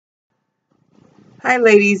Hi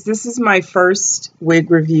ladies, this is my first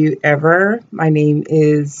wig review ever. My name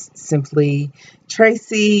is simply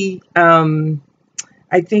Tracy.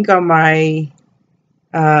 I think on my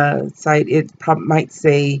site it might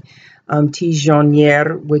say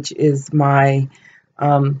Tijonier, which is my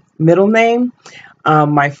middle name.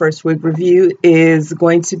 My first wig review is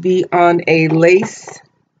going to be on a lace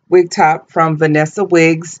wig top from Vanessa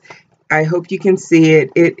wigs. I hope you can see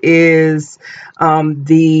it. It is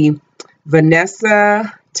the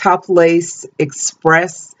Vanessa Top Lace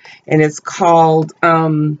Express, and it's called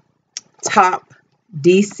Top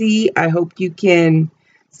Decy. I hope you can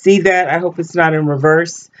see that. I hope it's not in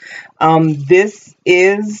reverse. This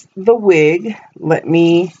is the wig. Let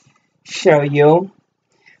me show you.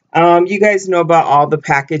 You guys know about all the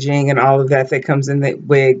packaging and all of that comes in the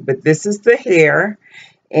wig, but this is the hair,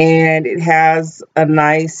 and it has a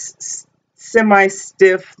nice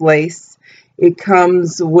semi-stiff lace. It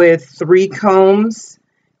comes with 3 combs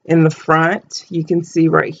in the front. You can see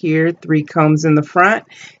right here, 3 combs in the front,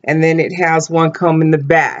 and then it has 1 comb in the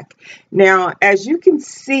back. Now, as you can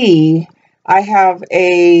see, I have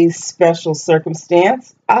a special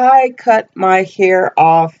circumstance. I cut my hair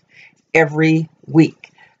off every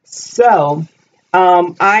week. So,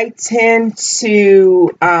 I tend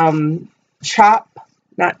to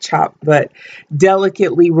but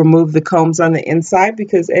delicately remove the combs on the inside,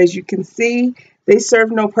 because as you can see, they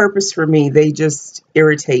serve no purpose for me. They just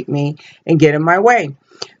irritate me and get in my way.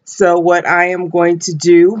 So what I am going to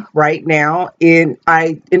do right now, in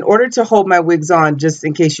order to hold my wigs on, just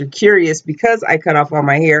in case you're curious, because I cut off all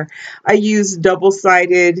my hair, I use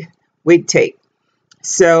double-sided wig tape.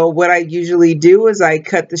 So what I usually do is I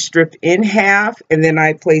cut the strip in half, and then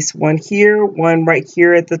I place 1 here, 1 right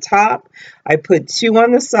here at the top. I put 2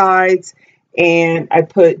 on the sides, and I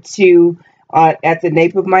put 2 at the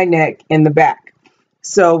nape of my neck in the back.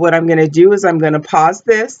 So what I'm going to do is I'm going to pause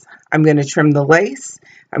this. I'm going to trim the lace.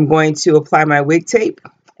 I'm going to apply my wig tape,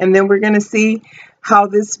 and then we're going to see how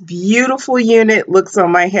this beautiful unit looks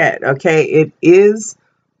on my head. Okay, it is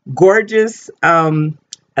gorgeous.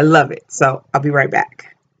 I love it. So I'll be right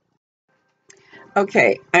back.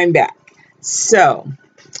 Okay, I'm back. So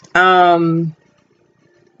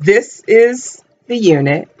this is the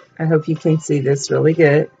unit. I hope you can see this really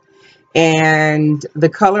good. And the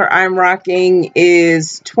color I'm rocking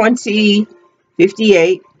is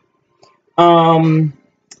 2058. One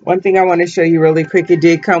thing I want to show you really quick, it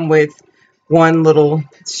did come with 1 little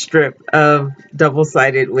strip of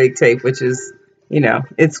double-sided wig tape, which is, you know,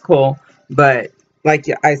 it's cool. But like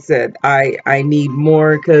I said, I need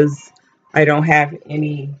more because I don't have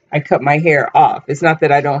any. I cut my hair off. It's not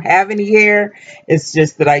that I don't have any hair. It's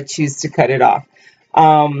just that I choose to cut it off.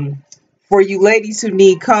 For you ladies who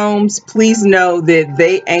need combs, please know that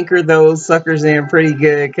they anchor those suckers in pretty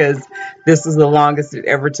good, because this is the longest it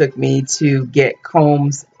ever took me to get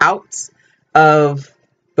combs out of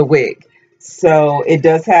the wig. So it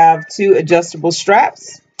does have 2 adjustable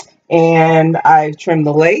straps, and I've trimmed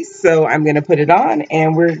the lace, so I'm going to put it on,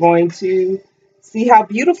 and we're going to see how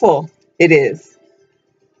beautiful it is.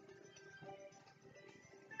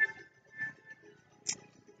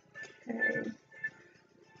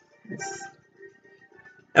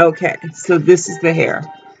 Okay, so this is the hair.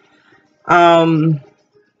 All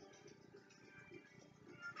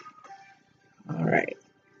right,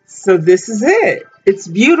 so this is it. It's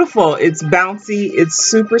beautiful. It's bouncy. It's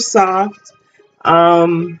super soft.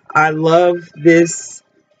 I love this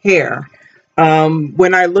hair.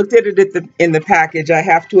 When I looked at it in the package, I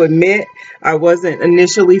have to admit I wasn't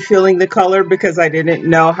initially feeling the color because I didn't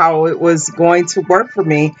know how it was going to work for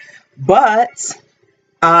me, but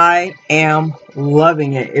I am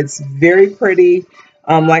loving it. It's very pretty.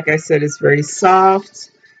 Like I said, it's very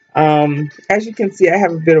soft. As you can see, I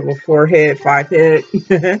have a bit of a 5 head.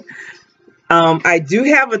 I do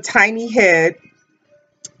have a tiny head.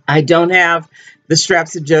 I don't have the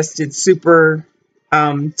straps adjusted super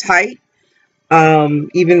tight,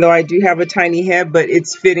 even though I do have a tiny head, but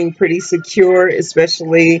it's fitting pretty secure,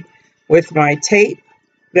 especially with my tape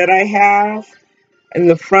that I have in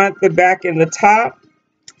the front, the back, and the top.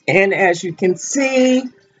 And as you can see,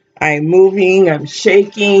 I'm moving, I'm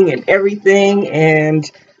shaking and everything, and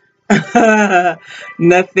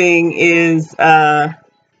nothing is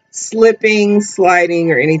slipping,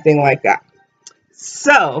 sliding, or anything like that.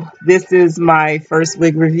 So this is my first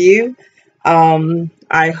wig review.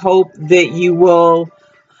 I hope that you will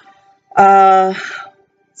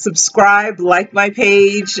subscribe, like my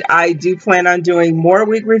page. I do plan on doing more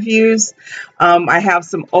wig reviews. I have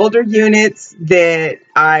some older units that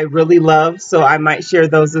I really love, so I might share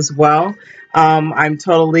those as well. I'm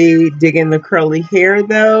totally digging the curly hair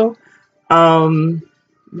though.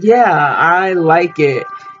 Yeah, I like it.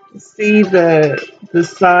 See the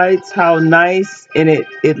sides, how nice, and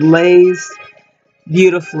it lays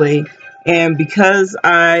beautifully. And because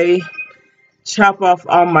I chop off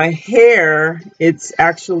all my hair, it's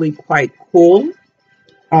actually quite cool.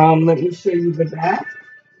 Let me show you the back.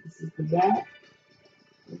 This is the back.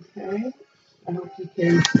 Okay. I hope you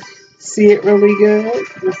can see it really good.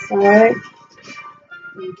 This side.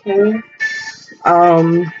 Okay.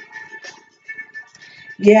 Um,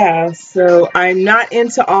 Yeah, so I'm not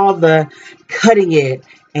into all the cutting it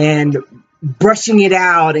and brushing it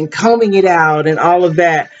out and combing it out and all of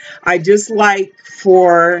that. I just like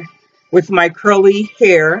for, with my curly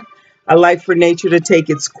hair, I like for nature to take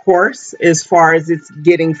its course as far as it's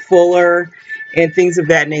getting fuller and things of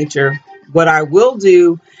that nature. What I will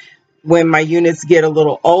do when my units get a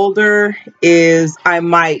little older is I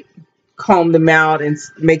might comb them out and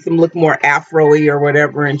make them look more afro-y or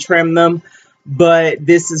whatever and trim them. But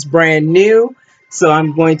this is brand new, so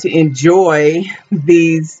I'm going to enjoy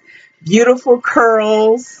these beautiful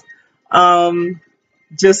curls, um,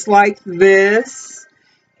 just like this.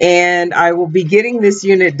 And I will be getting this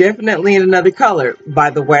unit definitely in another color. By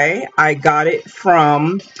the way, I got it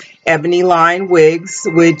from Ebony Line Wigs,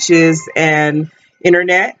 which is an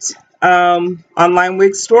internet online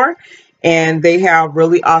wig store. And they have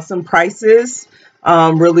really awesome prices,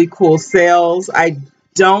 really cool sales. I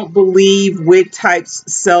don't believe Wig Types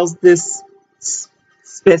sells this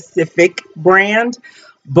specific brand,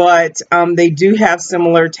 but they do have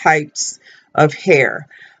similar types of hair.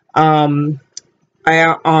 Um,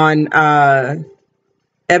 on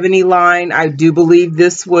Ebony Line, I do believe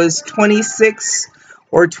this was $26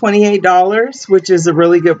 or $28, which is a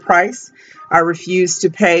really good price. I refuse to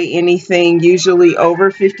pay anything usually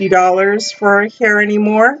over $50 for hair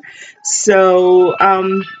anymore. So,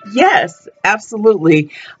 yes,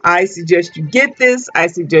 absolutely. I suggest you get this. I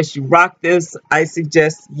suggest you rock this. I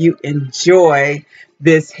suggest you enjoy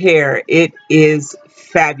this hair. It is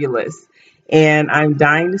fabulous. And I'm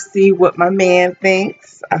dying to see what my man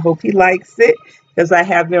thinks. I hope he likes it because I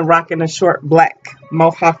have been rocking a short black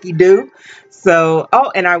mohawky do. So,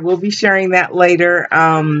 oh, and I will be sharing that later.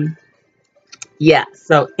 Yeah,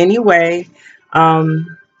 so anyway,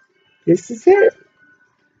 this is it.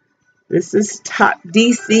 This is Top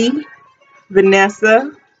DC,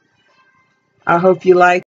 Vanessa. I hope you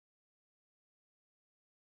like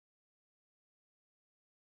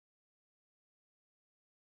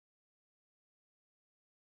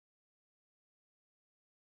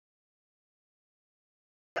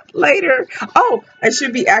it later. Oh, I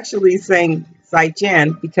should be actually saying Zai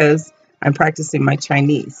Jian because I'm practicing my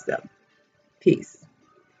Chinese. So, peace.